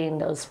can gain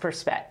those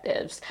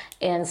perspectives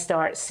and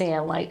start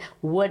seeing like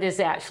what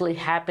is actually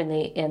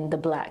happening in the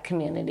Black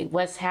community,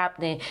 what's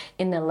happening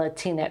in the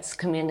Latinx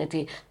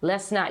community.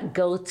 Let's not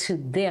go to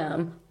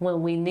them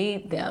when we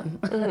need them,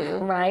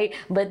 right?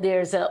 But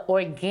there's an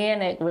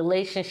organic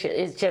relationship.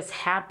 It just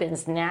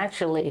happens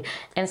naturally.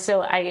 And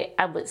so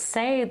I would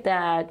say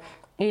that,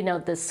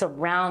 the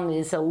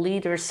surroundings, a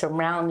leader's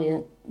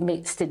surrounding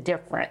makes the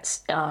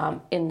difference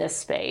in this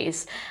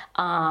space.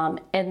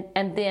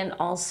 And then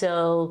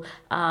also,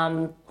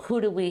 who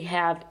do we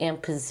have in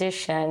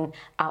position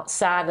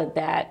outside of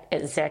that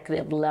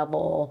executive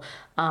level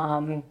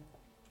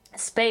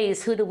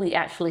space? Who do we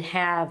actually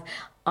have,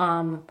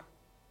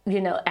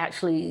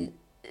 actually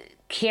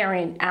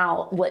carrying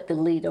out what the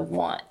leader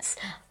wants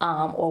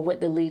or what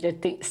the leader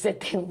thinks that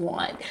they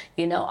want?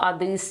 Are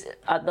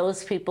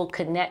those people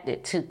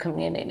connected to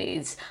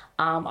communities?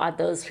 Are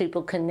those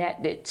people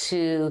connected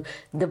to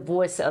the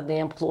voice of the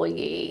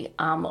employee?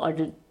 Or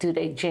do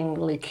they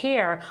genuinely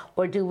care?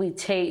 Or do we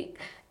take,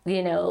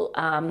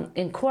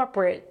 in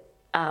corporate,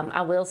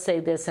 I will say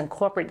this, in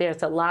corporate,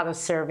 there's a lot of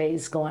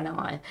surveys going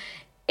on.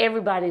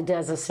 Everybody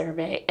does a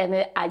survey,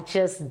 and I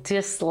just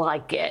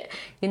dislike it,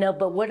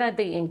 but what are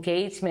the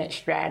engagement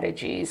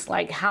strategies?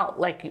 Like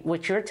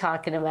what you're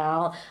talking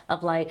about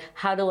of like,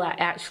 how do I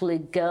actually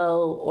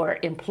go or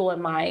employ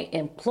my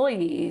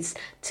employees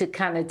to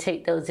kind of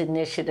take those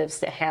initiatives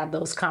to have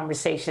those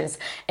conversations?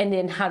 And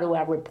then how do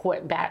I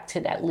report back to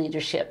that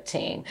leadership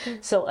team?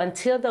 So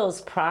until those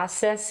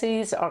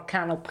processes are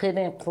kind of put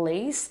in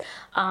place,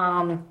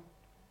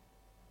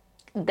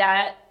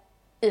 that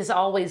is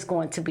always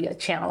going to be a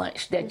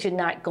challenge, that you're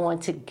not going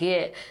to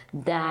get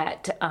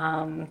that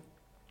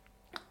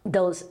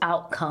those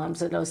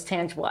outcomes or those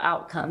tangible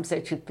outcomes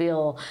that you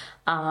feel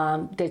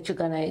that you're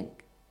going to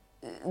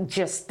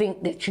just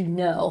think that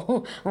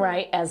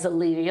right, as a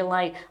leader. You're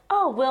like,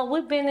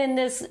 we've been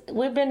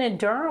in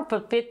Durham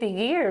for 50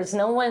 years.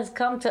 No one's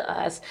come to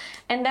us.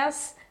 And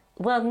that's,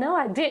 well, no,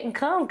 I didn't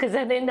come because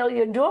I didn't know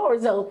your door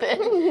was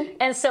open.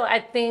 And so I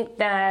think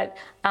that,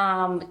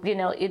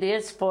 it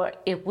is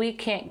if we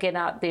can't get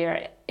out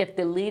there, if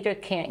the leader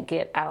can't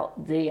get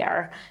out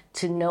there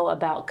to know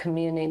about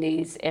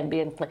communities and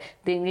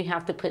then you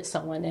have to put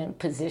someone in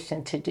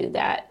position to do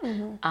that.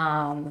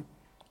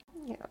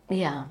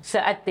 So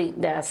I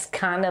think that's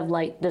kind of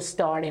like the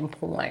starting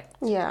point.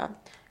 Yeah.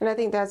 And I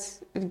think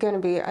that's going to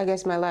be, I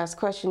guess, my last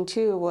question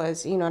too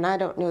was, and I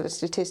don't know the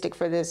statistic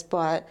for this,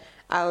 but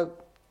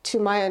to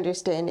my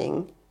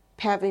understanding,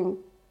 having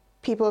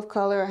people of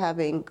color,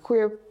 having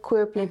queer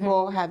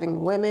people,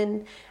 having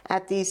women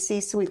at the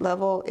C-suite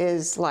level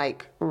is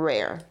like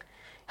rare.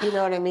 You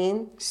know what I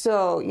mean?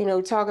 So,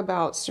 talk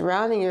about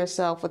surrounding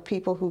yourself with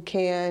people who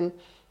can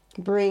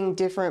bring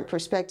different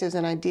perspectives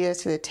and ideas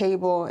to the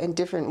table and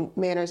different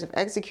manners of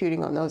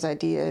executing on those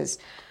ideas.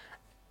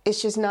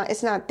 it's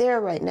not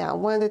there right now.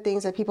 One of the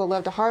things that people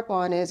love to harp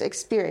on is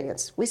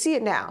experience. We see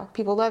it now.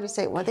 People love to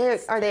say, well,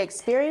 are they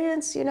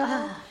experienced?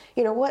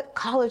 What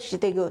college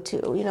did they go to?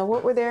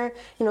 What were their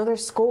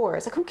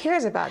scores? Like, who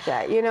cares about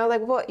that?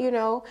 Like, what,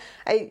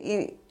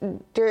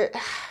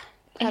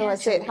 how do I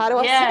say it? How do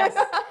I say it?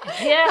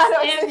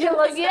 Yes,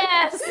 Angela,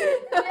 yes.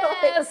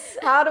 Yes.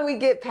 Like, how do we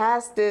get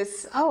past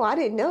this? Oh, I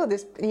didn't know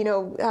this.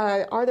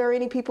 Are there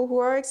any people who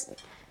are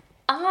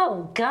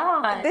oh,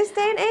 God. This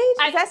day and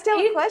age? Is that still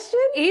a question?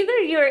 Either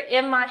you're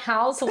in my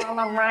house while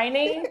I'm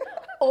writing,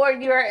 or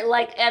you're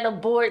like at a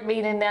board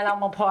meeting that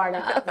I'm a part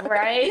of,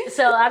 right?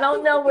 So I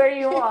don't know where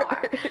you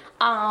are.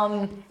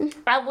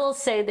 I will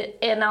say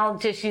that, and I'll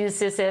just use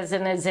this as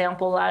an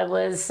example. I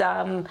was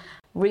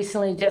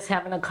recently just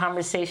having a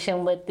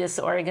conversation with this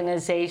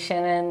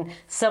organization, and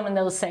some of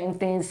those same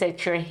things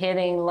that you're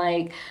hitting,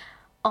 like,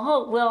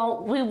 oh,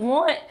 well, we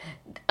want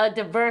a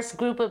diverse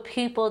group of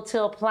people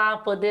to apply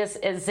for this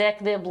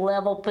executive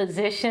level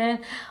position,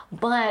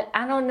 but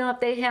I don't know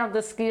if they have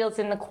the skills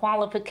and the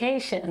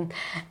qualification.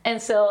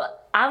 And so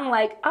I'm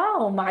like,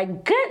 oh my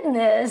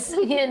goodness,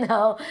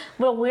 well,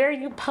 where are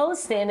you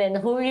posting and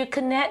who are you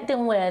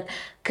connecting with?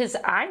 Because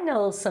I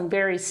know some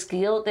very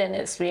skilled and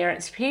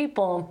experienced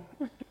people.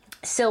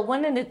 So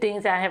one of the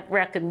things I have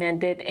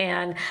recommended,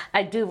 and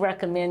I do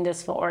recommend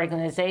this for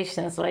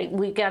organizations, like,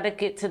 we got to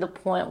get to the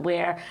point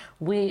where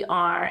we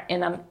are,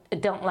 and I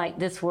don't like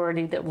this word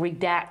either,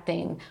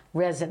 redacting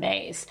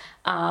resumes,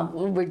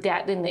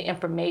 redacting the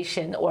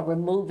information or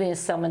removing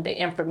some of the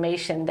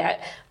information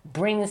that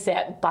brings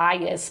that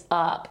bias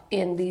up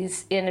in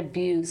these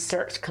interview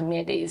search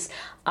committees,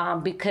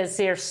 because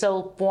they're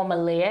so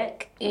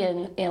formulaic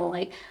in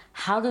like,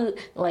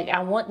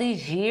 I want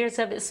these years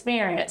of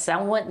experience. I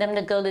want them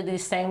to go to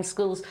these same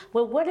schools.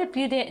 Well, what if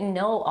you didn't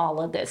know all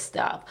of this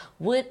stuff?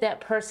 Would that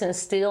person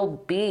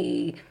still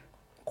be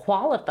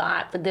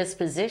qualified for this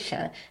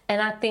position?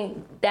 And I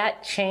think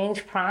that change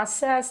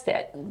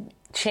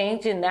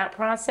in that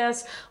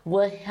process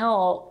will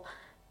help,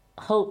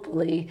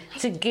 hopefully,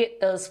 to get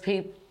those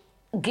people,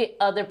 get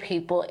other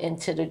people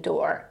into the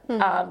door,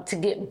 to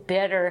get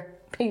better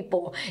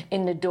people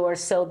in the door,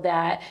 so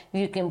that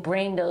you can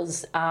bring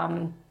those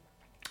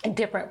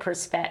different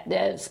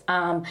perspectives.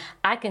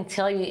 I can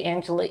tell you,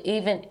 Angela,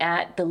 even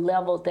at the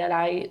level that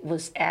I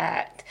was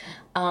at,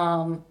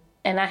 and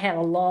I had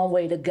a long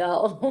way to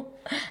go,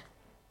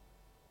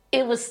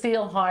 it was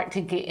still hard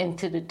to get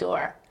into the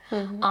door.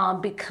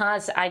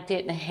 Because I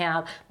didn't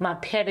have, my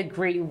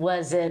pedigree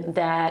wasn't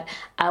that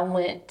I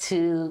went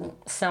to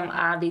some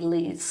Ivy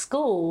League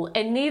school,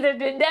 and neither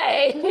did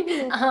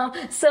they.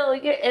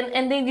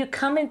 And then you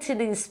come into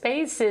these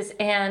spaces,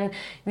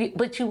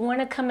 but you want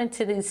to come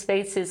into these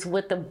spaces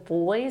with a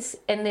voice,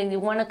 and then you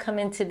want to come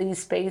into these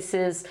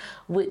spaces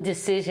with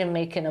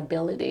decision-making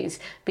abilities,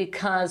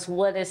 because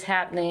what is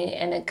happening,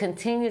 and it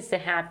continues to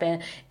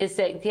happen, is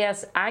that,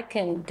 yes, I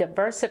can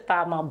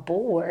diversify my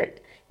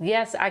board.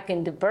 Yes, I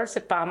can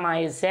diversify my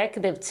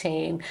executive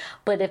team,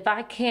 but if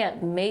I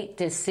can't make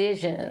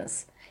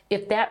decisions,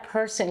 if that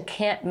person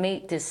can't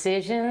make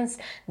decisions,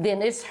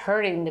 then it's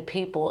hurting the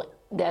people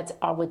that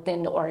are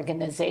within the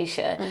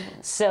organization.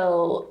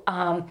 So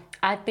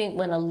I think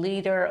when a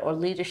leader or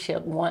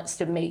leadership wants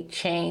to make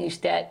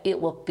change, that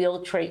it will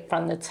filtrate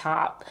from the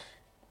top.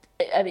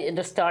 I mean,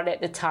 to start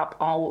at the top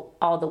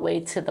all the way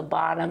to the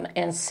bottom.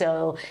 And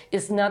so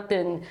it's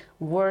nothing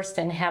worse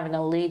than having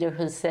a leader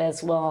who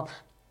says, well,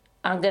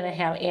 I'm going to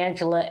have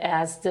Angela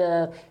as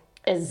the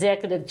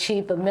executive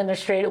chief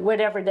administrator,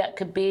 whatever that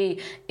could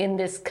be in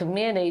this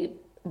committee,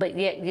 but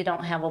yet you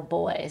don't have a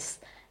voice.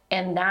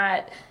 And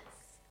that,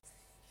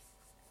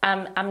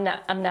 I'm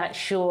not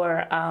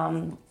sure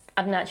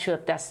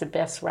if that's the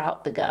best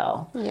route to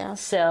go. Yeah.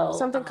 So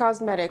something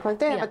cosmetic, like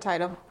they have a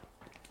title.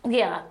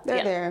 Yeah,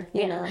 they're there,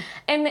 you know.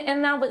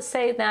 And I would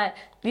say that,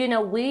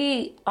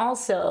 we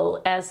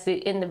also, as the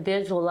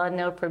individual, I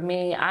know for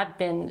me,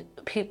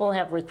 people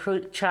have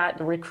tried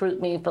to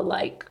recruit me for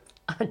like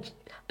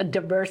a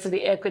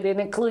diversity, equity, and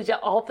inclusion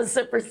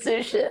officer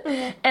position.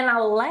 And I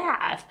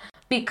laugh,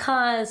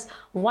 because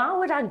why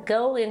would I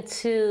go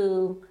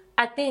into,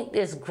 I think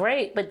it's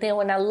great, but then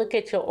when I look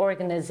at your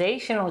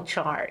organizational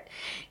chart,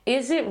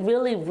 is it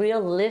really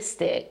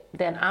realistic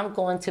that I'm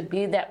going to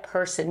be that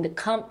person to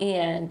come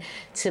in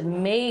to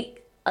make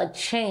a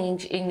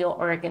change in your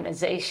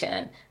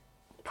organization?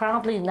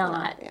 Probably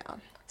not. Yeah.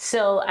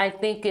 So I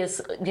think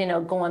it's,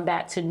 going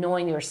back to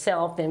knowing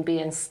yourself and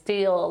being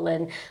still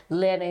and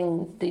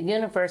letting the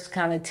universe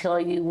kind of tell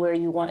you where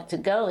you want to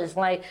go. It's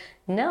like,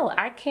 no,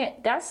 I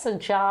can't, that's a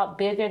job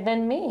bigger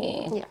than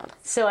me. Yeah.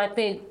 So I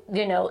think,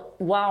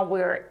 while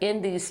we're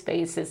in these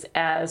spaces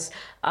as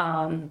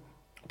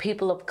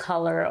people of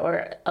color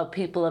or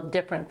people of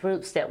different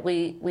groups, that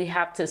we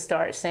have to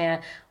start saying,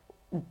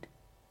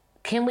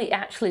 can we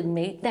actually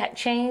make that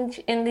change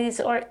in these,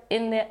 or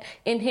in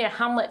here?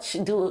 How much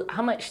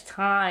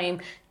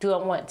time do I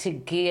want to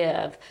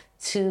give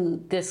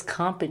to this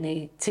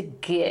company to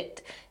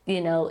get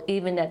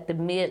even at the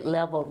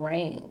mid-level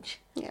range.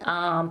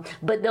 Yeah.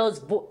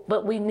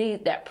 But we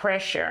need that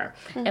pressure,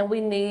 and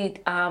we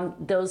need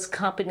those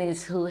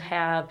companies who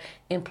have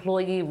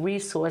employee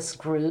resource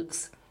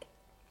groups,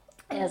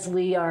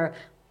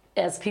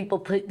 as people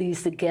put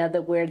these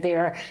together, where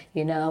they're,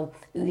 you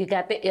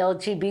got the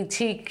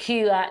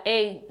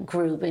LGBTQIA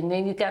group, and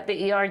then you got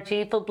the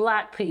ERG for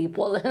Black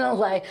people, and I'm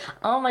like,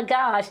 oh my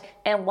gosh!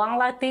 And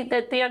while I think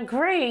that they're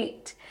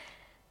great,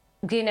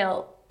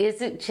 is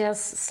it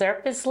just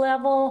surface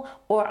level,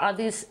 or are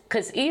these,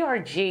 because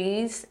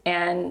ERGs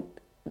and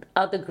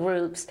other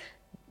groups,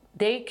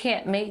 they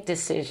can't make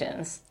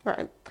decisions.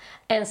 Right.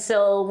 And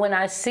so when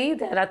I see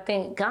that, I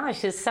think,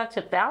 gosh, it's such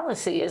a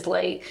fallacy. It's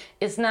like,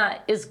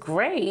 it's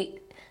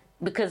great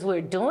because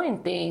we're doing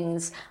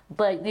things,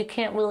 but you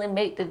can't really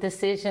make the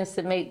decisions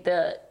to make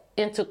the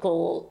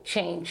integral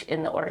change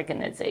in the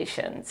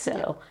organization.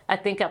 So I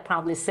think I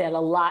probably said a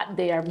lot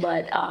there,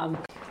 but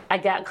I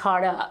got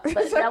caught up.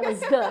 But that was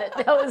good.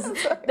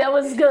 That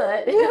was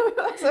good.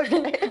 That's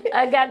okay.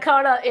 I got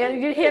caught up,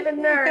 and you hit a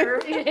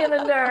nerve.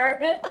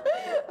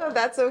 Oh,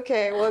 that's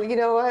okay. Well, you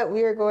know what?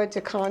 We are going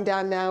to calm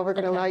down now. We're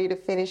going to allow you to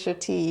finish your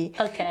tea.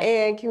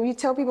 Okay. And can you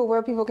tell people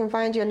where people can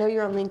find you? I know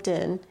you're on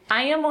LinkedIn.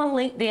 I am on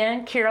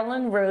LinkedIn,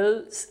 Carolyn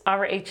Rhodes,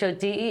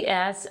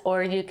 RHODES,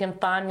 or you can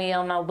find me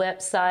on my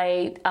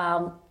website,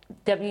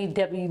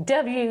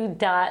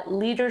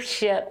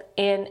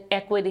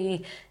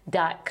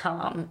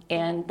 www.leadershipinequity.com.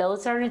 And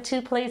those are the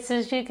two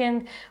places you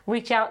can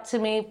reach out to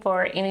me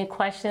for any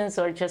questions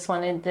or just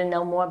wanting to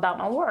know more about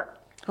my work.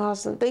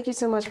 Awesome. Thank you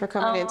so much for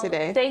coming in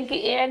today. Thank you,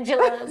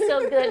 Angela.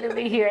 So good to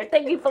be here.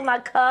 Thank you for my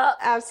cup.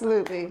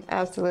 Absolutely.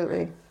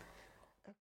 Absolutely.